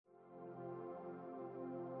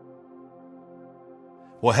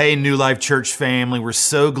Well, hey, New Life Church family, we're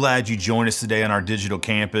so glad you joined us today on our digital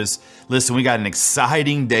campus. Listen, we got an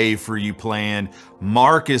exciting day for you planned.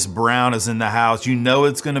 Marcus Brown is in the house. You know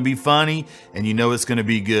it's going to be funny and you know it's going to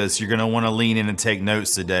be good, so you're going to want to lean in and take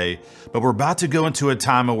notes today. But we're about to go into a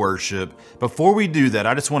time of worship. Before we do that,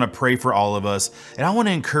 I just want to pray for all of us, and I want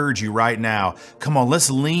to encourage you right now. Come on,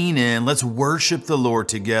 let's lean in, let's worship the Lord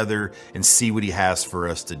together and see what He has for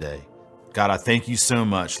us today. God, I thank you so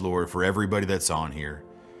much, Lord, for everybody that's on here.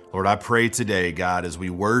 Lord, I pray today, God, as we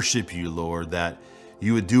worship you, Lord, that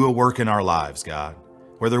you would do a work in our lives, God.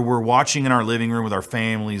 Whether we're watching in our living room with our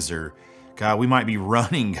families or, God, we might be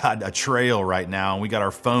running, God, a trail right now and we got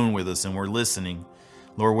our phone with us and we're listening.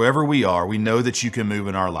 Lord, wherever we are, we know that you can move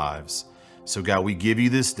in our lives. So, God, we give you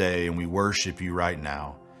this day and we worship you right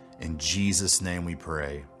now. In Jesus' name we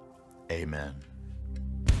pray. Amen.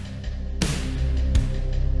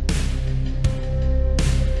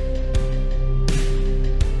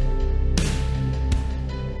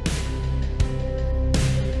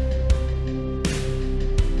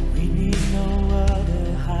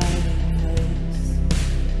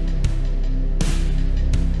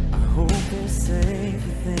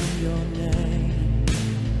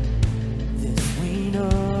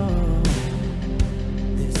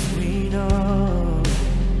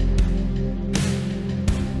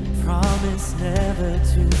 Never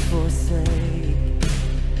to forsake.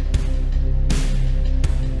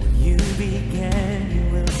 When you began, you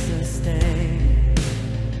will sustain.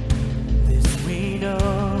 This we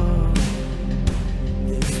know.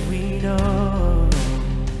 This we know.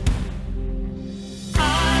 I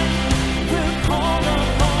will call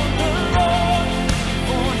upon the Lord,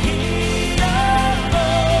 for He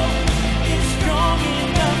alone is strong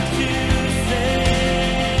enough to save.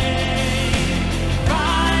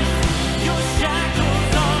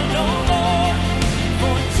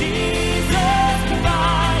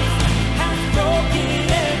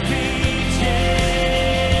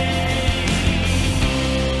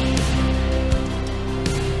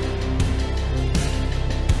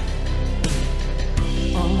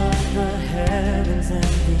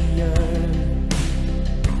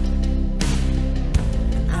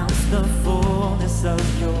 The fullness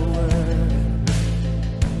of your word.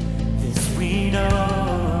 This we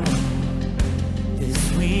know.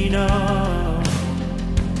 This we know.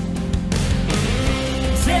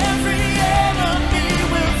 Every enemy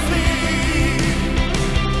will flee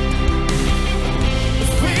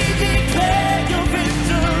as we declare your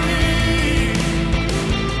victory.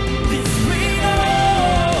 This we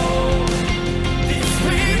know. This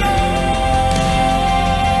we know.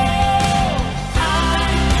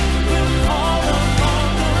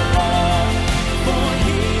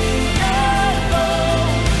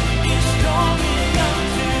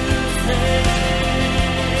 Say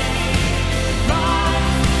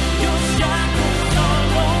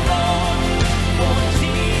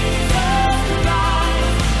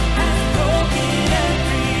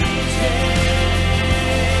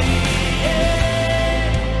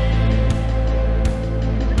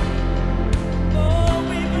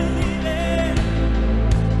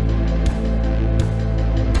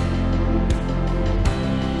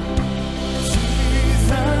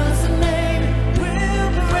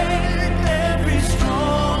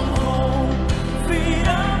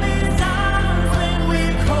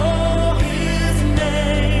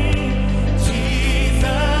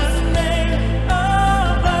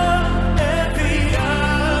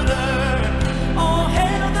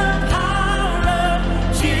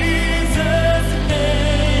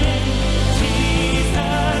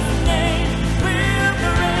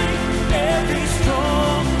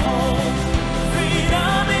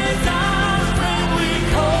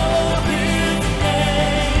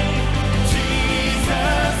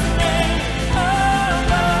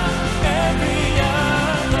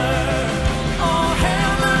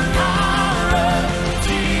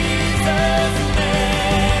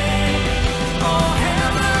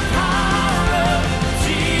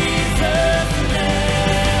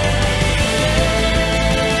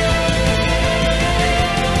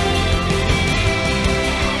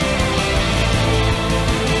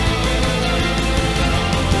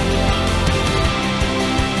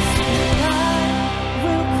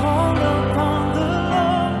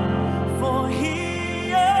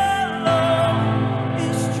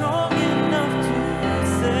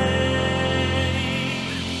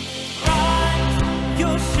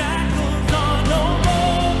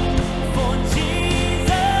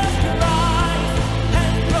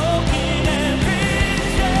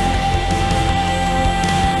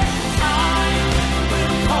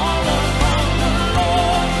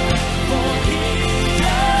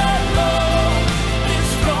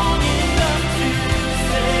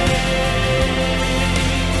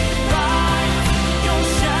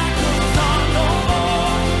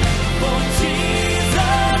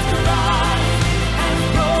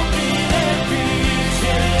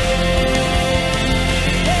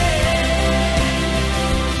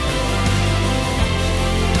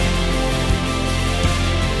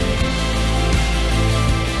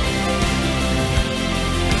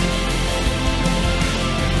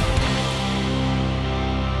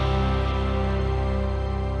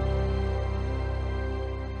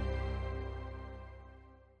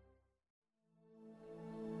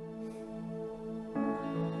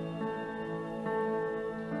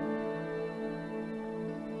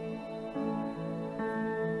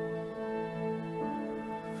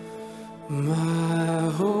My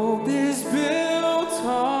hope is built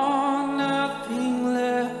on nothing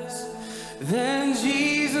less than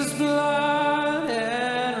Jesus' blood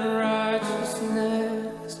and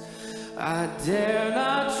righteousness. I dare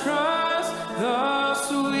not trust the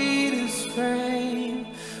sweetest frame,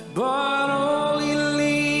 but only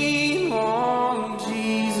lean on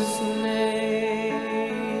Jesus' name.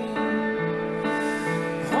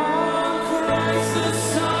 On Christ the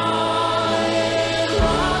solid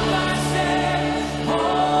rock I stand.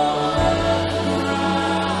 All other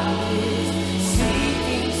ground is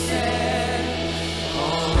sinking sand.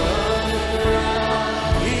 All other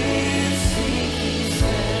ground is sinking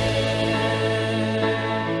sand.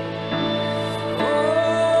 Oh,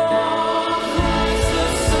 on Christ the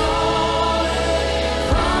solid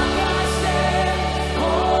rock I stand.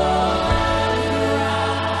 All other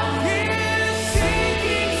ground is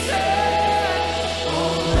sinking sand.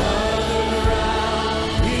 All other ground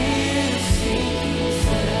is sinking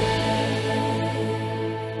sand.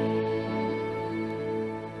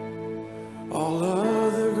 All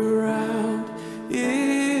other ground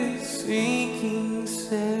is sinking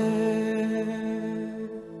sand.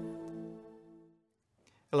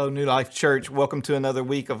 Hello, New Life Church. Welcome to another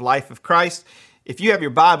week of Life of Christ. If you have your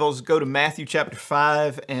Bibles, go to Matthew chapter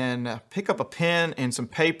 5 and pick up a pen and some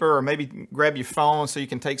paper, or maybe grab your phone so you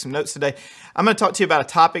can take some notes today. I'm going to talk to you about a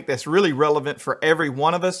topic that's really relevant for every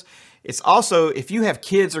one of us. It's also, if you have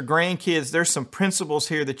kids or grandkids, there's some principles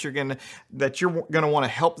here that you're going to want to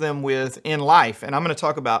help them with in life. And I'm going to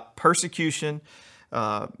talk about persecution,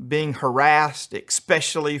 being harassed,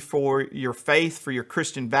 especially for your faith, for your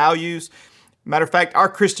Christian values. Matter of fact, our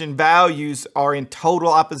Christian values are in total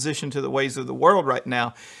opposition to the ways of the world right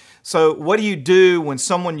now. So what do you do when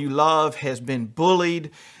someone you love has been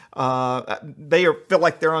bullied? Feel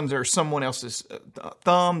like they're under someone else's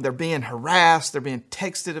thumb. They're being harassed. They're being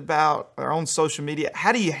texted about. They're on social media.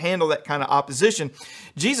 How do you handle that kind of opposition?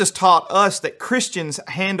 Jesus taught us that Christians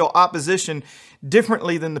handle opposition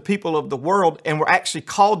differently than the people of the world, and we're actually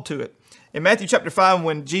called to it. In Matthew chapter 5,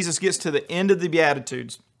 when Jesus gets to the end of the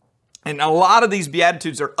Beatitudes, and a lot of these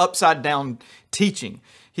Beatitudes are upside down teaching.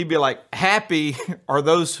 He'd be like, happy are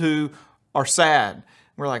those who are sad.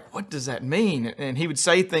 We're like, what does that mean? And he would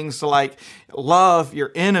say things like, love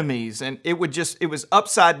your enemies. And it was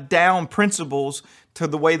upside down principles to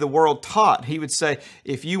the way the world taught. He would say,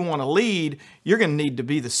 if you want to lead, you're going to need to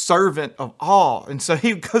be the servant of all. And so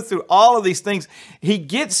he would go through all of these things. He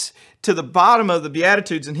gets to the bottom of the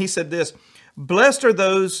Beatitudes and he said this, blessed are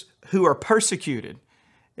those who are persecuted.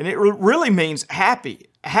 And it really means happy.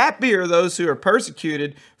 Happy are those who are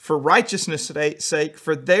persecuted for righteousness' sake,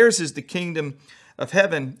 for theirs is the kingdom of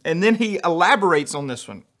heaven. And then he elaborates on this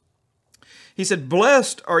one. He said,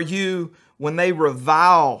 blessed are you when they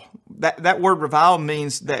revile. That word revile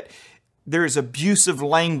means that there is abusive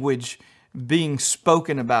language being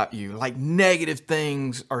spoken about you, like negative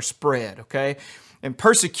things are spread, okay? And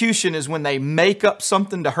persecution is when they make up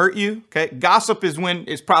something to hurt you. Okay, gossip is when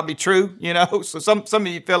it's probably true. You know, so some of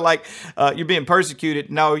you feel like you're being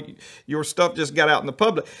persecuted. No, your stuff just got out in the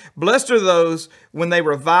public. Blessed are those when they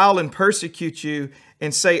revile and persecute you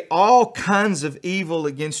and say all kinds of evil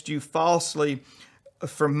against you falsely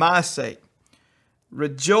for my sake.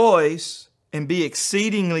 Rejoice and be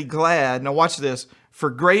exceedingly glad. Now watch this.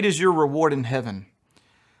 For great is your reward in heaven.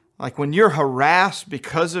 Like when you're harassed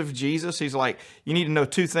because of Jesus, he's like, you need to know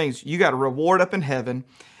two things. You got a reward up in heaven.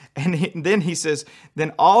 And then he says,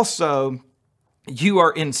 then also you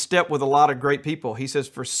are in step with a lot of great people. He says,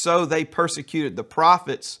 for so they persecuted the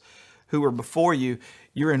prophets who were before you.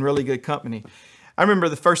 You're in really good company. I remember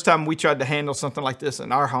the first time we tried to handle something like this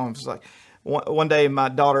in our homes. It's like one day my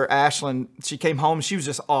daughter, Ashlyn, she came home. She was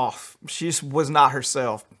just off. She just was not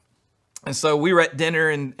herself. And so we were at dinner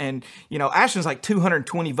and you know, Ashlyn's like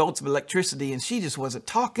 220 volts of electricity and she just wasn't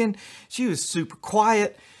talking. She was super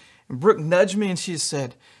quiet. And Brooke nudged me and she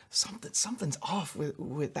said, something's off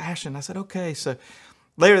with Ashlyn. I said, okay. So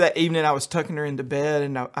later that evening, I was tucking her into bed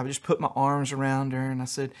and I just put my arms around her and I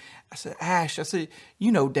said, Ash,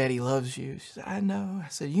 you know, Daddy loves you. She said, I know. I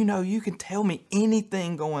said, you know, you can tell me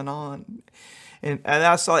anything going on. And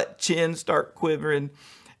I saw that chin start quivering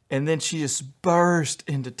and then she just burst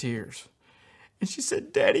into tears. And she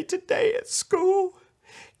said, Daddy, today at school,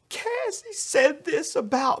 Cassie said this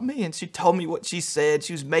about me. And she told me what she said.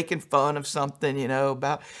 She was making fun of something, you know,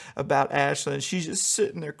 about Ashlyn. And she's just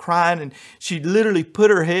sitting there crying. And she literally put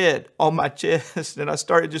her head on my chest. And I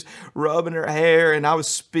started just rubbing her hair. And I was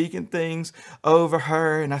speaking things over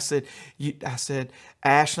her. And I said,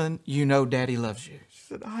 Ashlyn, you know Daddy loves you. She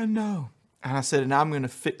said, I know. And I said, and I'm going to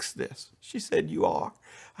fix this. She said, you are.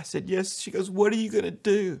 I said, yes. She goes, what are you going to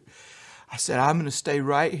do? I said, I'm going to stay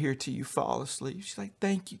right here till you fall asleep. She's like,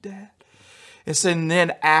 thank you, Dad. And so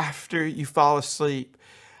then after you fall asleep,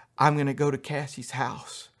 I'm going to go to Cassie's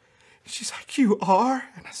house. She's like, you are?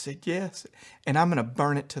 And I said, yes. And I'm going to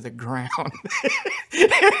burn it to the ground.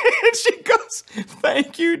 And she goes,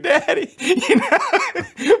 thank you, Daddy.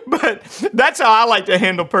 But that's how I like to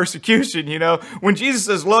handle persecution. When Jesus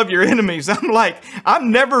says, love your enemies, I'm like,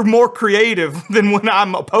 I'm never more creative than when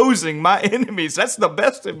I'm opposing my enemies. That's the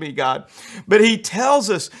best of me, God. But he tells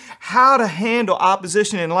us how to handle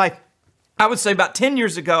opposition in life. I would say about 10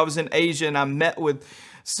 years ago, I was in Asia and I met with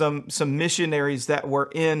some missionaries that were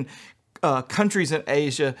in countries in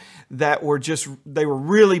Asia that were they were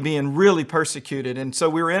really being really persecuted. And so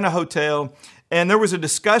we were in a hotel and there was a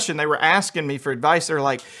discussion. They were asking me for advice. They're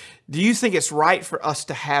like, do you think it's right for us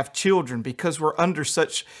to have children because we're under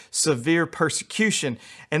such severe persecution?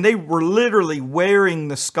 And they were literally wearing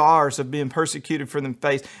the scars of being persecuted for their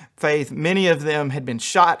faith. Many of them had been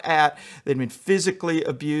shot at. They'd been physically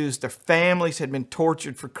abused. Their families had been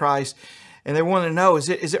tortured for Christ. And they wanted to know, is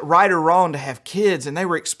it right or wrong to have kids? And they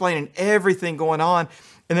were explaining everything going on.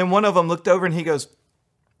 And then one of them looked over and he goes,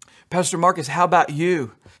 Pastor Marcus, how about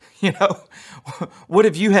you? What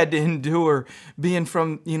have you had to endure being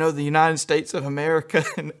from, the United States of America?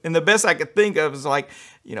 And the best I could think of is like,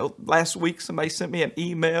 last week somebody sent me an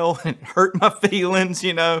email and hurt my feelings,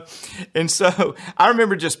 And so I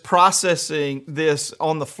remember just processing this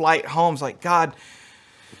on the flight home. It's like, God,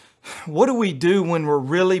 what do we do when we're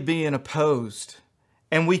really being opposed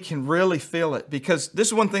and we can really feel it? Because this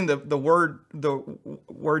is one thing the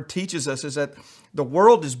word teaches us is that the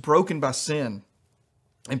world is broken by sin.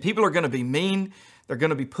 And people are going to be mean. They're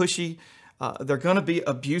going to be pushy. They're going to be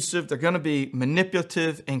abusive. They're going to be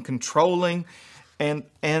manipulative and controlling.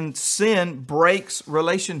 And sin breaks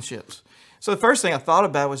relationships. So the first thing I thought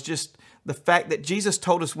about was just the fact that Jesus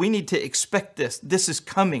told us we need to expect this. This is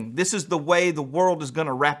coming. This is the way the world is going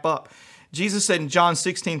to wrap up. Jesus said in John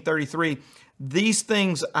 16:33, these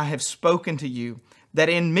things I have spoken to you, that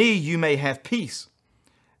in me you may have peace.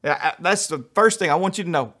 That's the first thing I want you to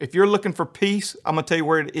know. If you're looking for peace, I'm going to tell you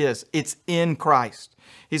where it is. It's in Christ.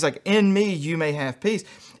 He's like, in me you may have peace.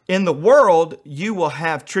 In the world you will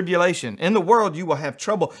have tribulation. In the world you will have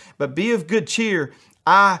trouble. But be of good cheer.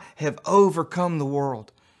 I have overcome the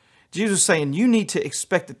world. Jesus is saying you need to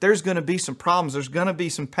expect that there's going to be some problems. There's going to be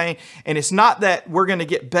some pain. And it's not that we're going to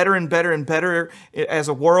get better and better and better as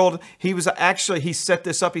a world. He set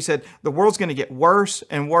this up. He said the world's going to get worse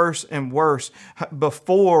and worse and worse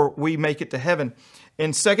before we make it to heaven.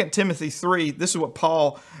 In 2 Timothy 3, this is what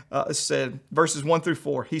Paul said, verses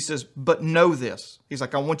 1-4. He says, but know this. He's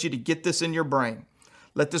like, I want you to get this in your brain.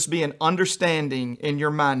 Let this be an understanding in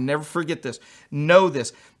your mind. Never forget this. Know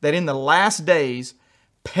this, that in the last days,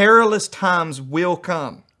 perilous times will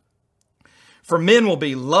come. For men will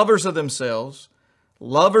be lovers of themselves,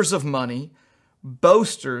 lovers of money,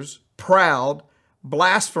 boasters, proud,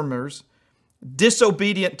 blasphemers,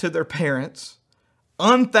 disobedient to their parents,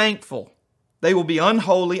 unthankful. They will be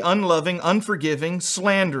unholy, unloving, unforgiving,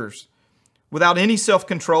 slanderers, without any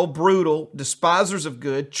self-control, brutal, despisers of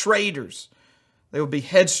good, traitors. They will be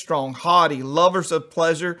headstrong, haughty, lovers of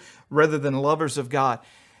pleasure rather than lovers of God.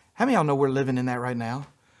 How many of y'all know we're living in that right now?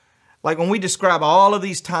 Like when we describe all of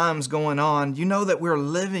these times going on, you know that we're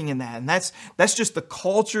living in that. And that's just the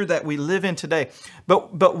culture that we live in today.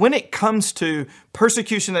 But when it comes to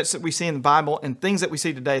persecution that we see in the Bible and things that we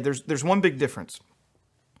see today, there's one big difference.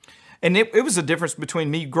 And it was a difference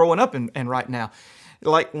between me growing up and right now.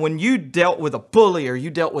 Like when you dealt with a bully or you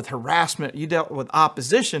dealt with harassment, you dealt with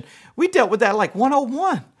opposition, we dealt with that like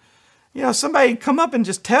 101. Somebody come up and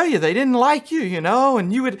just tell you they didn't like you,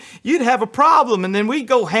 and you'd have a problem, and then we'd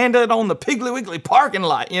go handle it on the Piggly Wiggly parking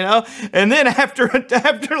lot, and then after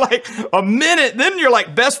like a minute, then you're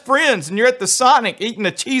like best friends, and you're at the Sonic eating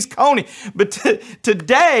a cheese coney. But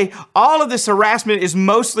today, all of this harassment is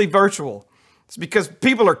mostly virtual. It's because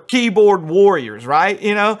people are keyboard warriors, right?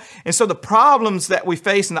 And so the problems that we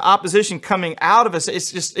face and the opposition coming out of us,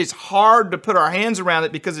 it's hard to put our hands around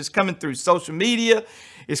it because it's coming through social media.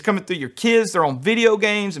 It's coming through your kids. They're on video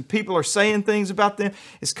games and people are saying things about them.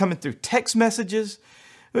 It's coming through text messages.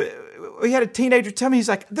 We had a teenager tell me, he's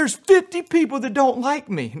like, there's 50 people that don't like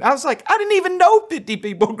me. And I was like, I didn't even know 50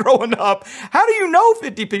 people growing up. How do you know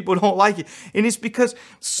 50 people don't like you? And it's because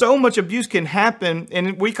so much abuse can happen,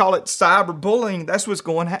 and we call it cyberbullying. That's what's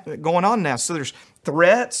going on now. So there's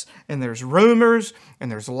threats, and there's rumors, and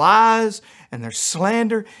there's lies, and there's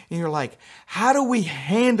slander. And you're like, how do we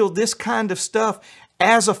handle this kind of stuff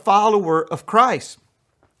as a follower of Christ?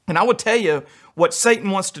 And I would tell you what Satan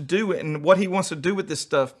wants to do and what he wants to do with this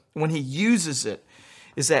stuff when he uses it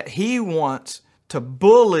is that he wants to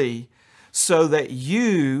bully so that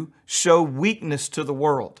you show weakness to the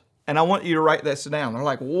world. And I want you to write this down. They're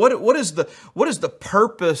like, what is the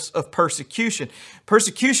purpose of persecution?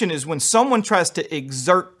 Persecution is when someone tries to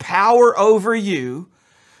exert power over you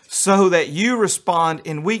so that you respond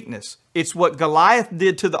in weakness. It's what Goliath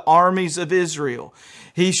did to the armies of Israel.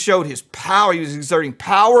 He showed his power. He was exerting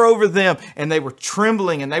power over them, and they were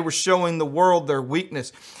trembling, and they were showing the world their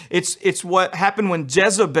weakness. It's what happened when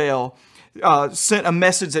Jezebel sent a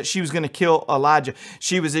message that she was going to kill Elijah.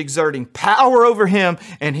 She was exerting power over him,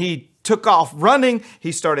 and he took off running.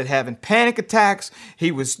 He started having panic attacks.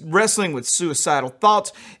 He was wrestling with suicidal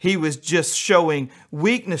thoughts. He was just showing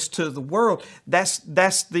weakness to the world. That's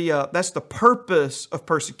the purpose of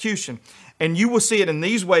persecution. And you will see it in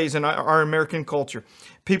these ways in our American culture.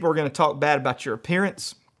 People are going to talk bad about your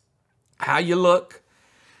appearance, how you look.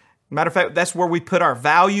 Matter of fact, that's where we put our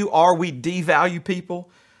value, or we devalue people.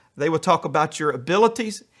 They will talk about your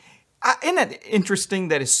abilities. Isn't that interesting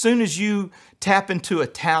that as soon as you tap into a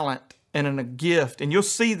talent and in a gift, and you'll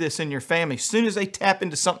see this in your family, as soon as they tap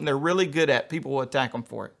into something they're really good at, people will attack them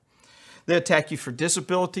for it. They'll attack you for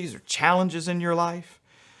disabilities or challenges in your life.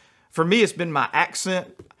 For me, it's been my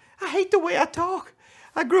accent. I hate the way I talk.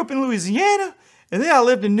 I grew up in Louisiana, and then I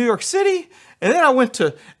lived in New York City, and then I went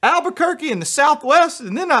to Albuquerque in the Southwest,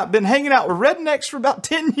 and then I've been hanging out with rednecks for about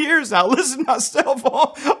 10 years. I listen to myself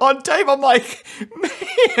on tape. I'm like,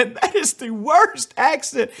 man, that is the worst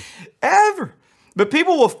accent ever. But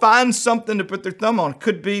people will find something to put their thumb on. It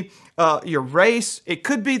could be your race. It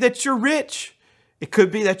could be that you're rich. It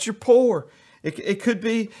could be that you're poor. It could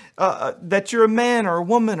be that you're a man or a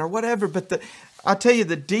woman or whatever. But I tell you,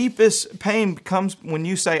 the deepest pain comes when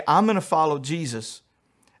you say, I'm going to follow Jesus.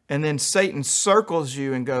 And then Satan circles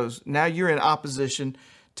you and goes, now you're in opposition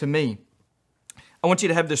to me. I want you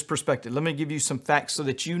to have this perspective. Let me give you some facts so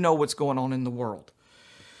that you know what's going on in the world.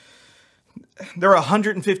 There are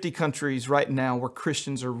 150 countries right now where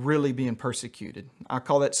Christians are really being persecuted. I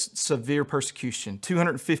call that severe persecution.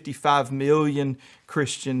 255 million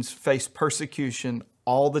Christians face persecution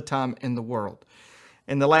all the time in the world.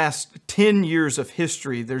 In the last 10 years of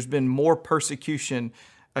history, there's been more persecution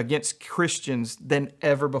against Christians than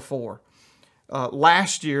ever before.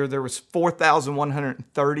 Last year, there was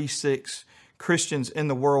 4,136 Christians in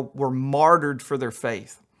the world were martyred for their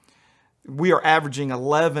faith. We are averaging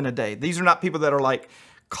 11 a day. These are not people that are like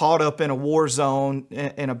caught up in a war zone,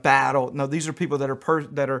 in a battle. No, these are people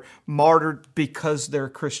that are martyred because they're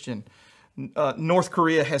Christian. North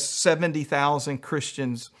Korea has 70,000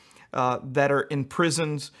 Christians that are in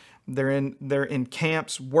prisons. They're in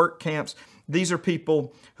camps, work camps. These are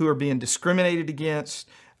people who are being discriminated against.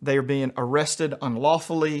 They are being arrested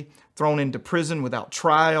unlawfully, thrown into prison without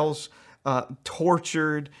trials,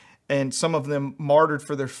 tortured, and some of them martyred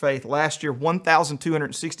for their faith. Last year,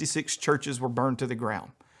 1,266 churches were burned to the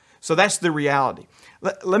ground. So that's the reality.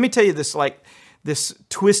 Let me tell you this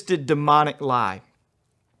twisted demonic lie.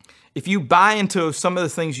 If you buy into some of the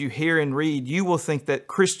things you hear and read, you will think that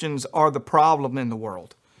Christians are the problem in the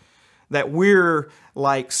world. That we're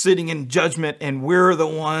like sitting in judgment and we're the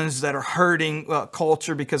ones that are hurting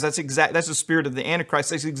culture, because that's the spirit of the Antichrist.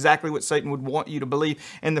 That's exactly what Satan would want you to believe,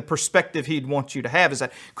 and the perspective he'd want you to have is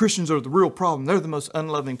that Christians are the real problem. They're the most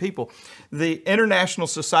unloving people. The International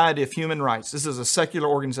Society of Human Rights, this is a secular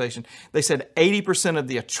organization, they said 80% of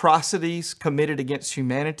the atrocities committed against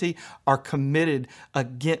humanity are committed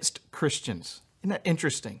against Christians. Isn't that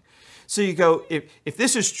interesting? So you go, if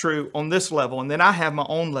this is true on this level, and then I have my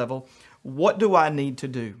own level, what do I need to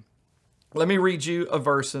do? Let me read you a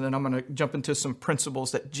verse, and then I'm going to jump into some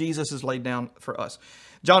principles that Jesus has laid down for us.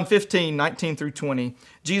 John 15, 19 through 20,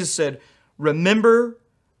 Jesus said, remember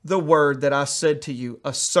the word that I said to you,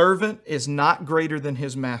 a servant is not greater than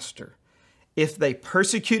his master. If they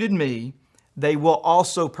persecuted me, they will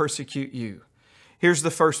also persecute you. Here's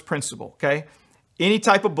the first principle, okay? Any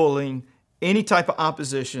type of bullying, any type of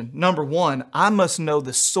opposition, number one, I must know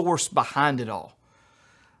the source behind it all.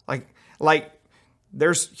 Like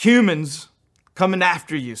there's humans coming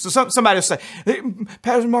after you. So somebody will say, hey,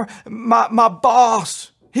 Pastor Mark, my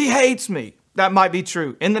boss, he hates me. That might be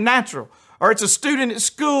true in the natural. Or it's a student at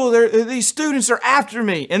school, these students are after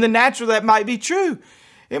me. In the natural, that might be true.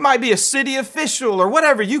 It might be a city official or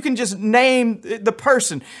whatever. You can just name the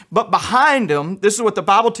person. But behind them, this is what the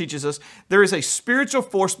Bible teaches us, there is a spiritual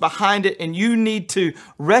force behind it, and you need to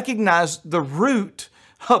recognize the root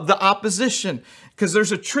of the opposition. Because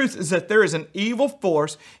there's a truth is that there is an evil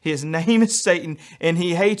force. His name is Satan, and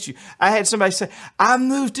he hates you. I had somebody say, I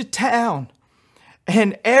moved to town,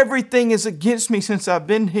 and everything is against me since I've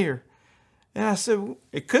been here. And I said, well,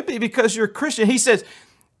 it could be because you're a Christian. He says,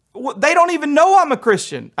 well, they don't even know I'm a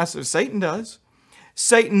Christian. I said, Satan does.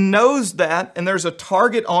 Satan knows that, and there's a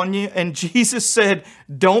target on you. And Jesus said,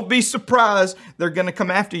 don't be surprised. They're going to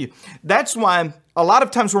come after you. That's why a lot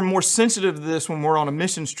of times we're more sensitive to this when we're on a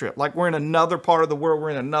missions trip. Like we're in another part of the world, we're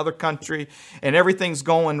in another country, and everything's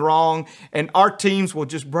going wrong. And our teams will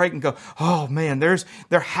just break and go, oh man,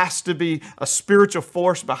 there has to be a spiritual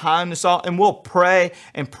force behind this all. And we'll pray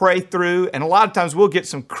and pray through. And a lot of times we'll get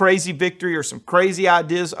some crazy victory or some crazy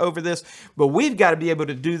ideas over this. But we've got to be able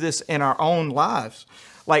to do this in our own lives.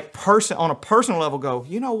 Like on a personal level, go,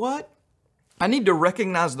 you know what? I need to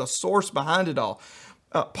recognize the source behind it all.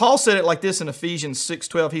 Paul said it like this in Ephesians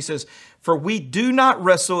 6:12. He says, for we do not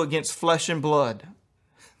wrestle against flesh and blood.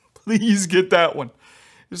 Please get that one.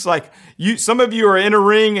 It's like some of you are in a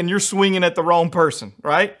ring and you're swinging at the wrong person,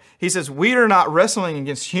 right? He says, we are not wrestling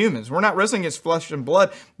against humans. We're not wrestling against flesh and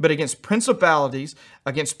blood, but against principalities,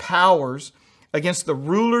 against powers, against the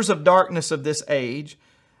rulers of darkness of this age,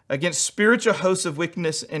 against spiritual hosts of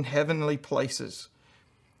wickedness in heavenly places.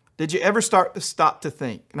 Did you ever stop to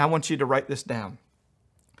think, and I want you to write this down,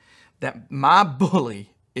 that my bully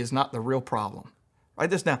is not the real problem. Write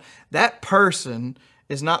this down. That person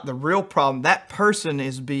is not the real problem. That person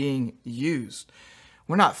is being used.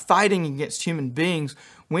 We're not fighting against human beings.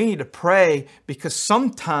 We need to pray because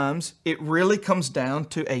sometimes it really comes down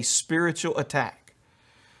to a spiritual attack.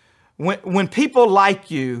 When people like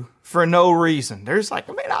you for no reason, they're just like,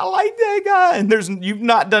 man, I like that guy. And you've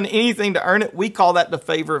not done anything to earn it. We call that the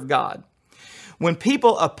favor of God. When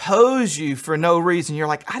people oppose you for no reason, you're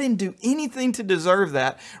like, I didn't do anything to deserve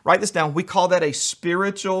that. Write this down. We call that a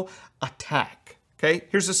spiritual attack. Okay.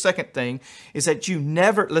 Here's the second thing is that you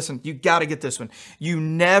never, listen, you got to get this one. You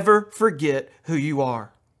never forget who you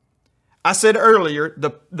are. I said earlier,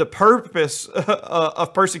 the purpose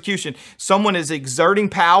of persecution, someone is exerting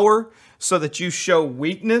power so that you show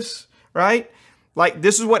weakness, right? Like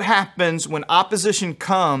this is what happens when opposition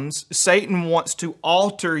comes. Satan wants to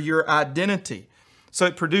alter your identity. So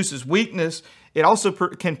it produces weakness. It also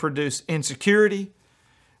can produce insecurity.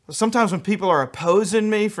 Sometimes when people are opposing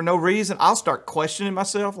me for no reason, I'll start questioning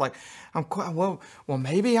myself. Like, well,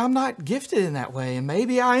 maybe I'm not gifted in that way. And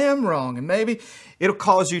maybe I am wrong. And maybe it'll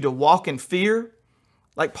cause you to walk in fear.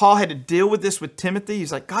 Like Paul had to deal with this with Timothy.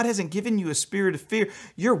 He's like, God hasn't given you a spirit of fear.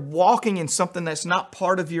 You're walking in something that's not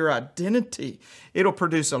part of your identity. It'll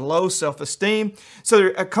produce a low self-esteem. So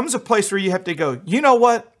there comes a place where you have to go, you know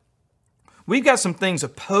what? We've got some things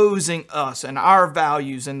opposing us and our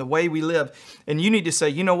values and the way we live. And you need to say,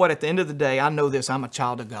 you know what? At the end of the day, I know this. I'm a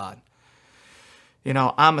child of God. You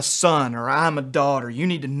know, I'm a son or I'm a daughter. You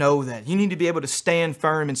need to know that. You need to be able to stand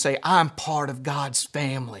firm and say, I'm part of God's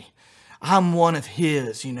family. I'm one of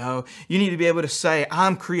His, you know. You need to be able to say,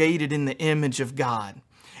 I'm created in the image of God.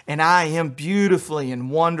 And I am beautifully and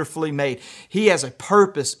wonderfully made. He has a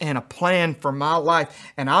purpose and a plan for my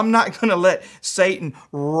life. And I'm not going to let Satan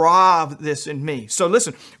rob this in me. So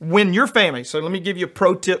listen, when your family, so let me give you a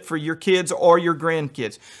pro tip for your kids or your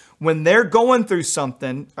grandkids. When they're going through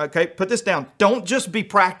something, okay, put this down. Don't just be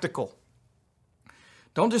practical.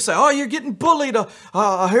 Don't just say, oh, you're getting bullied.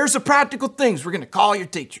 Here's the practical things. We're going to call your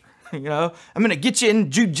teacher. You know, I'm going to get you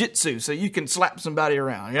in jujitsu so you can slap somebody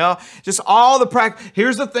around. You know, just all the practice.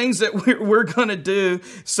 Here's the things that we're going to do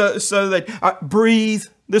so that breathe.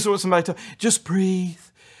 This is what somebody told. Just breathe.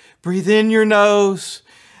 Breathe in your nose,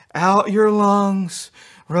 out your lungs.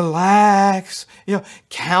 Relax. You know,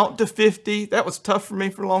 count to 50. That was tough for me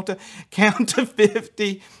for a long time. Count to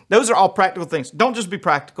 50. Those are all practical things. Don't just be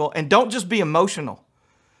practical and don't just be emotional.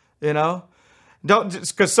 You know. Don't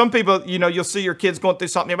just because some people, you know, you'll see your kids going through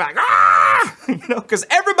something, you're like, ah, you know, because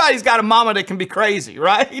everybody's got a mama that can be crazy,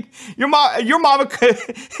 right? Your mama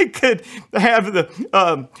could have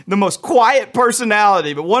the most quiet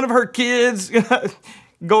personality, but one of her kids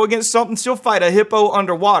go against something, she'll fight a hippo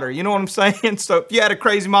underwater. You know what I'm saying? So if you had a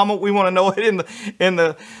crazy mama, we want to know it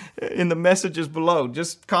in the messages below.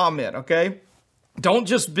 Just comment, okay? Don't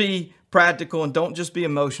just be practical and don't just be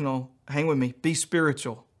emotional. Hang with me. Be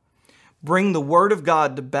spiritual. Bring the Word of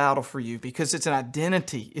God to battle for you because it's an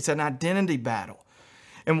identity. It's an identity battle.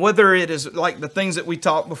 And whether it is like the things that we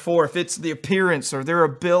talked before, if it's the appearance or their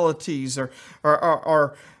abilities or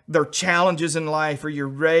their challenges in life or your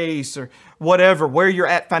race or whatever, where you're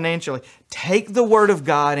at financially, take the Word of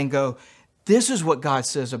God and go, this is what God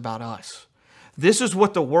says about us. This is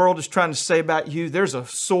what the world is trying to say about you. There's a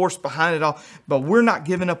source behind it all, but we're not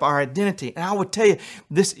giving up our identity. And I would tell you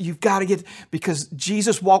this, you've got to get, because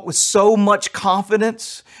Jesus walked with so much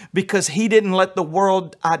confidence because He didn't let the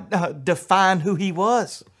world define who He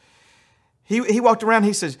was. He walked around,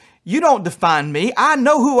 he says, you don't define me. I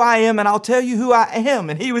know who I am, and I'll tell you who I am.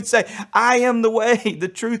 And he would say, I am the way, the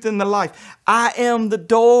truth, and the life. I am the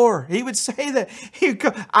door. He would say that. He'd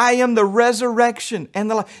go, I am the resurrection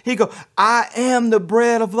and the life. He'd go, I am the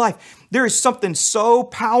bread of life. There is something so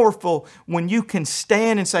powerful when you can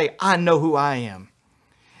stand and say, I know who I am.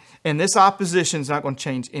 And this opposition is not going to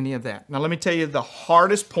change any of that. Now, let me tell you the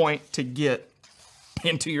hardest point to get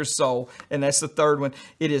into your soul, and that's the third one.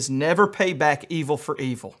 It is never pay back evil for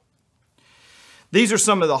evil. These are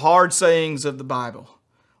some of the hard sayings of the Bible.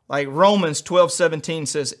 Like Romans 12:17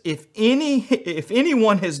 says, if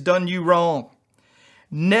anyone has done you wrong,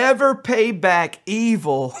 never pay back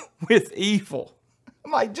evil with evil.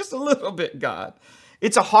 I'm like, just a little bit, God.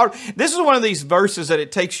 It's a hard, this is one of these verses that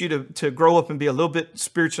it takes you to grow up and be a little bit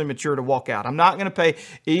spiritually mature to walk out. I'm not going to pay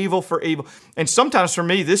evil for evil. And sometimes for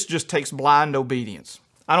me, this just takes blind obedience.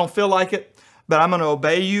 I don't feel like it, but I'm going to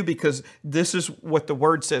obey you because this is what the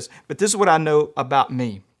word says. But this is what I know about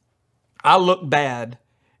me. I look bad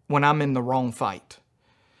when I'm in the wrong fight.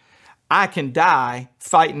 I can die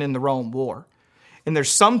fighting in the wrong war. And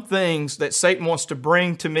there's some things that Satan wants to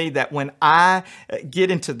bring to me that when I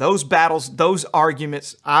get into those battles, those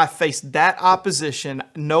arguments, I face that opposition,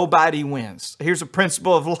 nobody wins. Here's a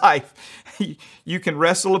principle of life. You can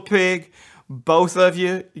wrestle a pig, both of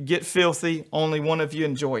you get filthy, only one of you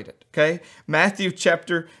enjoyed it, okay? Matthew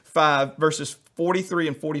chapter 5, verses 43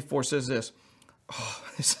 and 44 says this. Oh,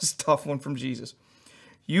 this is a tough one from Jesus.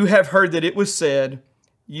 You have heard that it was said,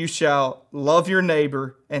 you shall love your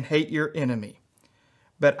neighbor and hate your enemy.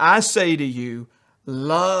 But I say to you,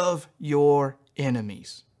 love your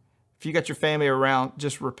enemies. If you got your family around,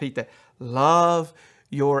 just repeat that. Love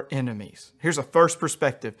your enemies. Here's a first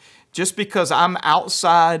perspective. Just because I'm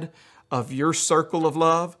outside of your circle of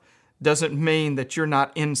love doesn't mean that you're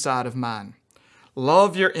not inside of mine.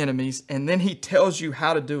 Love your enemies, and then he tells you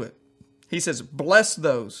how to do it. He says, bless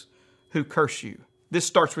those who curse you. This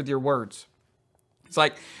starts with your words. It's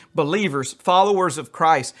like believers, followers of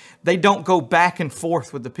Christ, they don't go back and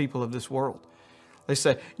forth with the people of this world. They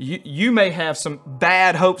say, you may have some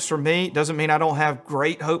bad hopes for me. Doesn't mean I don't have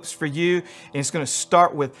great hopes for you. And it's going to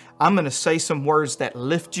start with, I'm going to say some words that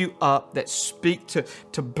lift you up, that speak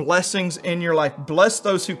to blessings in your life. Bless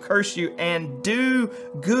those who curse you and do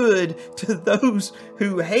good to those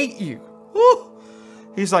who hate you. Woo!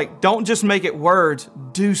 He's like, don't just make it words,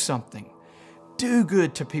 do something. Do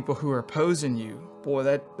good to people who are opposing you.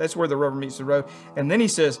 Boy, that's where the rubber meets the road. And then he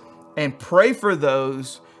says, and pray for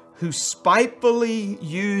those who spitefully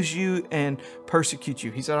use you and persecute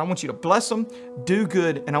you. He said, I want you to bless them, do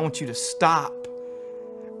good, and I want you to stop.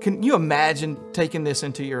 Can you imagine taking this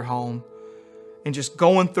into your home and just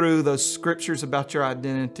going through those scriptures about your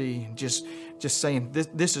identity, just saying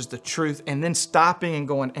this is the truth, and then stopping and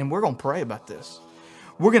going, and we're going to pray about this.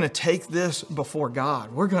 We're going to take this before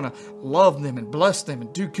God. We're going to love them and bless them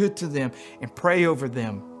and do good to them and pray over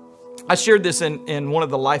them. I shared this in one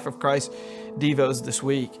of the Life of Christ Devos this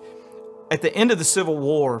week. At the end of the Civil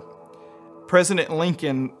War, President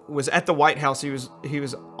Lincoln was at the White House. He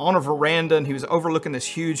was on a veranda and he was overlooking this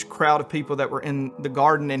huge crowd of people that were in the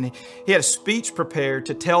garden. And he had a speech prepared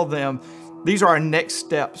to tell them, these are our next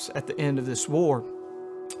steps at the end of this war.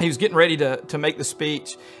 He was getting ready to make the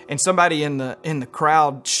speech, and somebody in the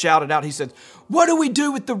crowd shouted out, he said, what do we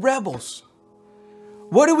do with the rebels?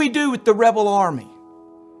 What do we do with the rebel army?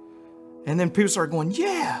 And then people started going,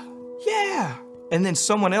 yeah. And then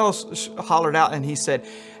someone else hollered out and he said,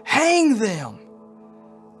 hang them.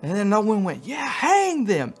 And then no one went, yeah, hang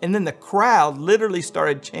them. And then the crowd literally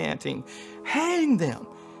started chanting, hang them,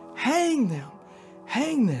 hang them,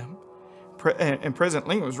 hang them. And President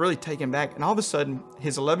Lincoln was really taken back. And all of a sudden,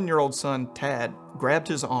 his 11-year-old son, Tad, grabbed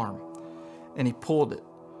his arm and he pulled it.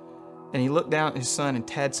 And he looked down at his son, and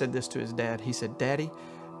Tad said this to his dad. He said, Daddy,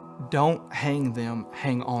 don't hang them,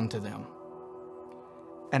 hang on to them.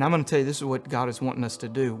 And I'm going to tell you, this is what God is wanting us to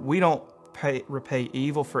do. We don't repay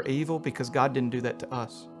evil for evil because God didn't do that to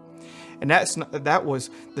us. And that was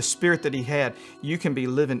the spirit that he had. You can be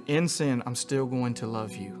living in sin. I'm still going to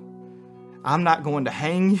love you. I'm not going to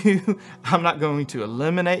hang you. I'm not going to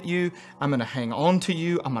eliminate you. I'm going to hang on to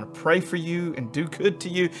you. I'm going to pray for you and do good to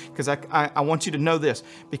you because I want you to know this,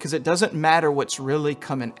 because it doesn't matter what's really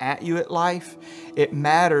coming at you at life. It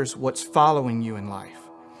matters what's following you in life.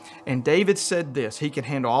 And David said this, he could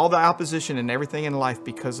handle all the opposition and everything in life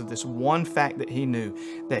because of this one fact that he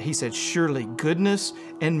knew, that he said, surely goodness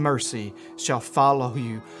and mercy shall follow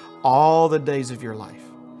you all the days of your life.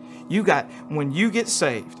 When you get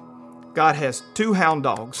saved, God has 2 hound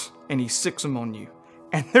dogs and he sicks them on you,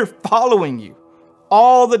 and they're following you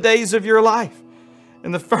all the days of your life.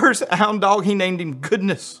 And the first hound dog, he named him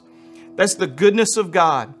Goodness. That's the goodness of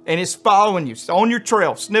God. And it's following you. It's on your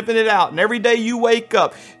trail, sniffing it out. And every day you wake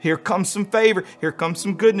up, here comes some favor. Here comes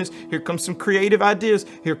some goodness. Here comes some creative ideas.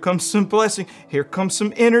 Here comes some blessing. Here comes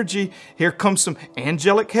some energy. Here comes some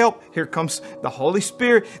angelic help. Here comes the Holy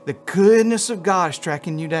Spirit. The goodness of God is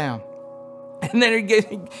tracking you down. And then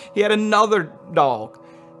he had another dog,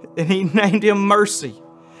 and he named him Mercy.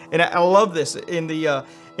 And I love this. In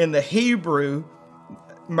the Hebrew,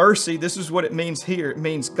 mercy, this is what it means here. It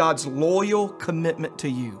means God's loyal commitment to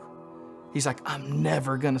you. He's like, I'm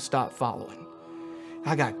never going to stop following.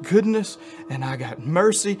 I got goodness and I got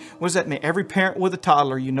mercy. What does that mean? Every parent with a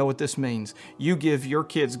toddler, you know what this means. You give your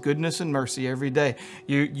kids goodness and mercy every day.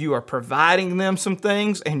 You are providing them some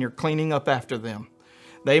things and you're cleaning up after them.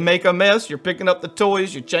 They make a mess, you're picking up the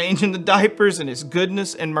toys, you're changing the diapers, and it's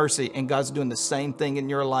goodness and mercy. And God's doing the same thing in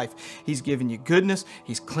your life. He's giving you goodness,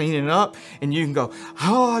 He's cleaning up, and you can go,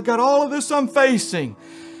 oh, I got all of this I'm facing.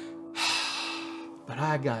 But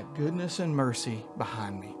I got goodness and mercy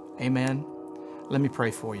behind me. Amen. Let me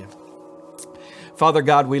pray for you. Father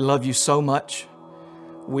God, we love you so much.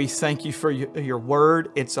 We thank you for your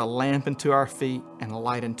word. It's a lamp unto our feet and a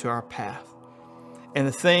light unto our path. And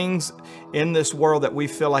the things in this world that we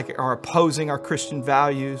feel like are opposing our Christian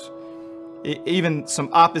values, even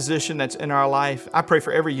some opposition that's in our life. I pray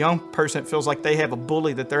for every young person that feels like they have a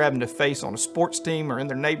bully that they're having to face on a sports team or in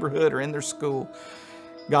their neighborhood or in their school.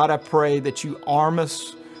 God, I pray that you arm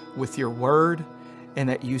us with your word and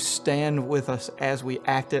that you stand with us as we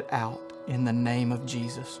act it out in the name of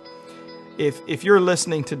Jesus. If you're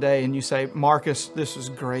listening today and you say, Marcus, this is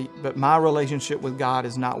great, but my relationship with God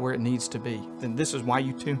is not where it needs to be, then this is why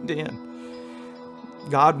you tuned in.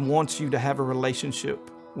 God wants you to have a relationship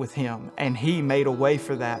with Him, and He made a way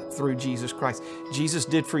for that through Jesus Christ. Jesus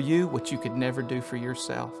did for you what you could never do for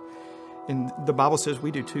yourself. And the Bible says we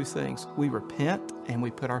do two things. We repent and we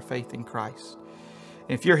put our faith in Christ.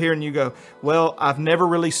 If you're here and you go, well, I've never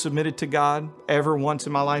really submitted to God ever once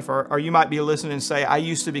in my life, or you might be listening and say, I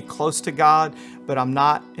used to be close to God, but I'm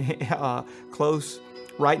not close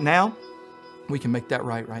right now, we can make that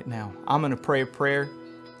right now. I'm going to pray a prayer,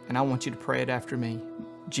 and I want you to pray it after me.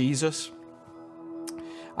 Jesus,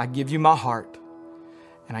 I give you my heart,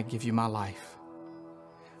 and I give you my life.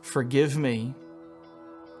 Forgive me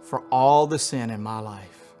for all the sin in my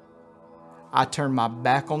life. I turn my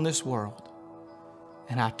back on this world,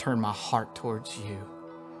 and I turn my heart towards you.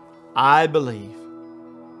 I believe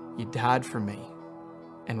you died for me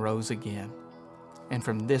and rose again. And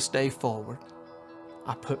from this day forward,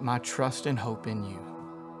 I put my trust and hope in you.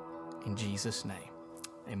 In Jesus' name,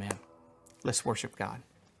 amen. Let's worship God.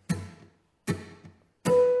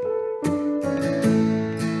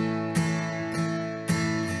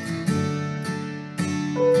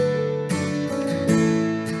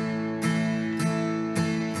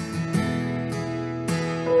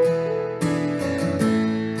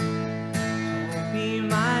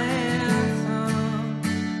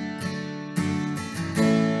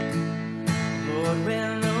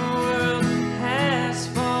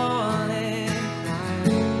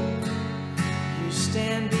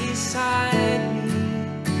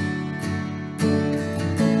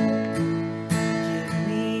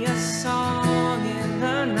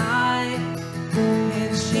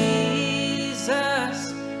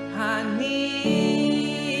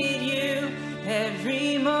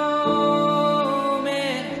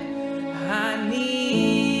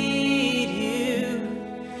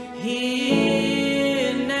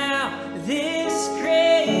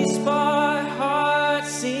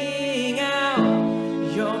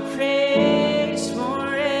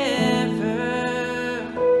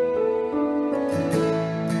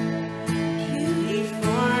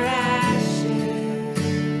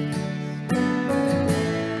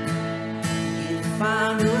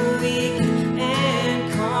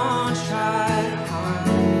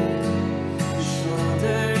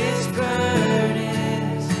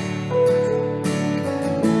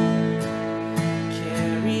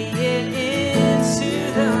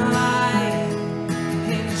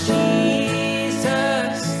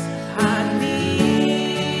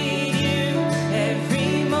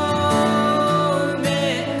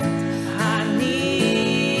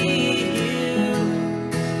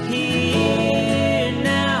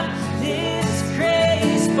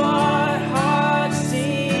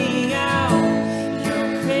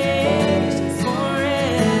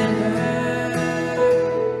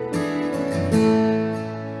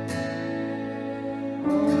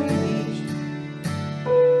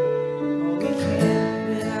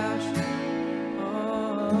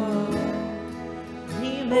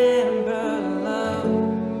 Remember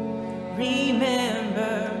love, remember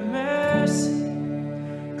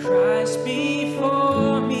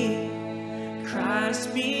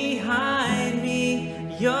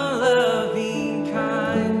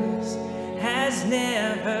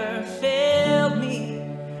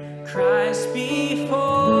Christ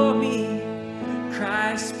before me,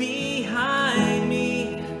 Christ behind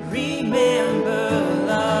me. Remember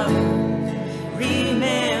love,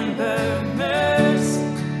 remember mercy.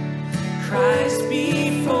 Christ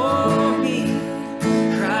before me,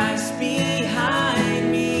 Christ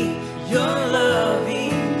behind me. Your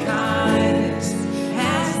loving kindness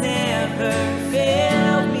has never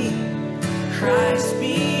failed me. Christ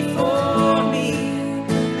before me,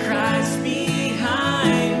 Christ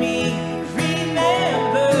behind me.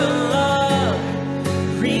 Remember love,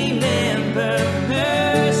 remember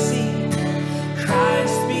mercy.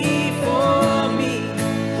 Christ before me,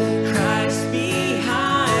 Christ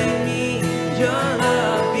behind me. Your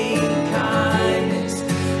loving kindness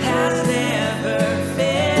has never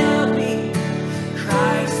failed me.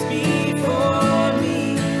 Christ before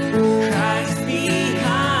me, Christ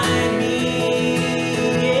behind me.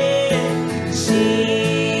 Yeah.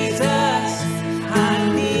 Jesus, I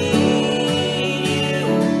need you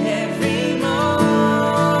every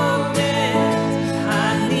moment. I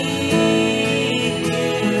need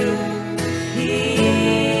you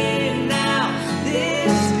here now.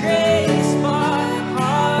 This grace, my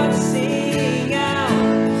heart sing out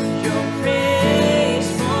your praise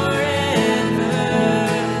forever.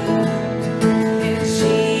 And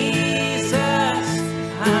Jesus,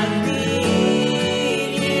 I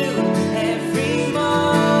need you every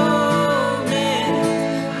moment.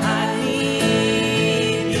 I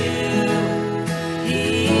need you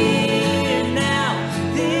here now.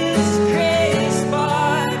 This grace,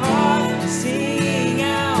 my heart sing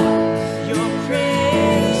out your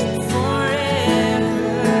praise forever.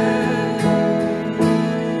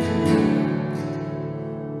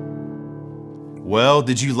 Well,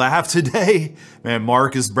 did you laugh today? Man,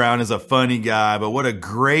 Marcus Brown is a funny guy, but what a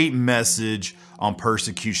great message on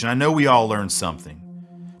persecution. I know we all learned something.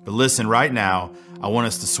 But listen, right now, I want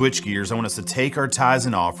us to switch gears. I want us to take our tithes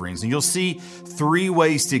and offerings, and you'll see 3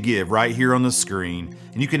 ways to give right here on the screen.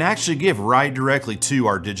 And you can actually give right directly to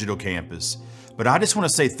our digital campus. But I just want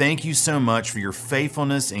to say thank you so much for your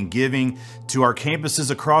faithfulness in giving to our campuses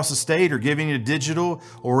across the state, or giving to digital,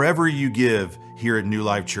 or wherever you give here at New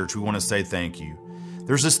Life Church. We want to say thank you.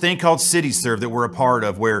 There's this thing called City Serve that we're a part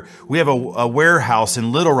of, where we have a warehouse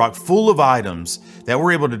in Little Rock full of items that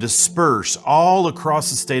we're able to disperse all across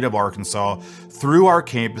the state of Arkansas through our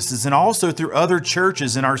campuses and also through other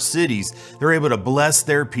churches in our cities. They're able to bless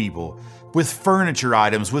their people with furniture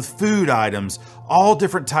items, with food items, all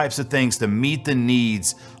different types of things to meet the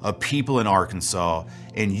needs of people in Arkansas.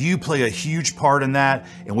 And you play a huge part in that,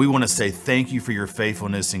 and we want to say thank you for your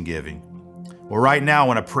faithfulness in giving. Well, right now I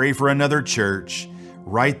want to pray for another church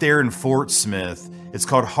right there in Fort Smith. It's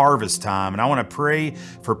called Harvest Time, and I want to pray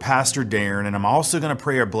for Pastor Darren, and I'm also going to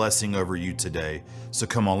pray a blessing over you today. So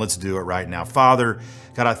come on, let's do it right now. Father,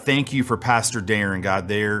 God, I thank you for Pastor Darren, God,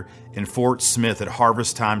 there in Fort Smith at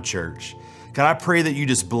Harvest Time Church. God, I pray that you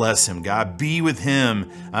just bless him, God. Be with him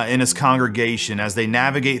in his congregation as they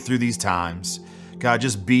navigate through these times. God,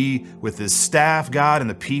 just be with his staff, God, and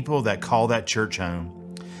the people that call that church home.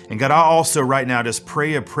 And God, I also right now just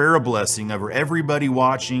pray a prayer of blessing over everybody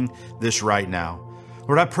watching this right now.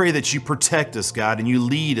 Lord, I pray that you protect us, God, and you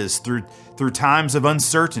lead us through times of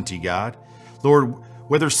uncertainty, God. Lord,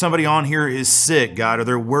 whether somebody on here is sick, God, or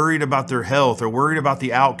they're worried about their health or worried about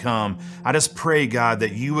the outcome, I just pray, God,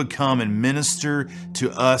 that you would come and minister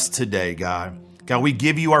to us today, God. God, we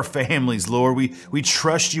give you our families, Lord. We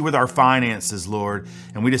trust you with our finances, Lord,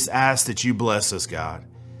 and we just ask that you bless us, God.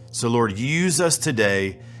 So, Lord, use us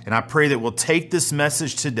today. And I pray that we'll take this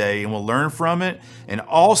message today and we'll learn from it. And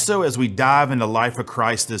also, as we dive into life of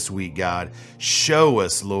Christ this week, God, show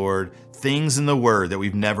us, Lord, things in the Word that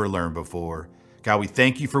we've never learned before. God, we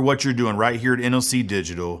thank you for what you're doing right here at NLC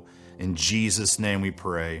Digital. In Jesus' name we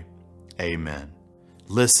pray. Amen.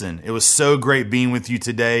 Listen, it was so great being with you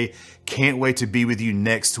today. Can't wait to be with you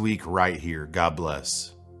next week right here. God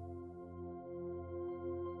bless.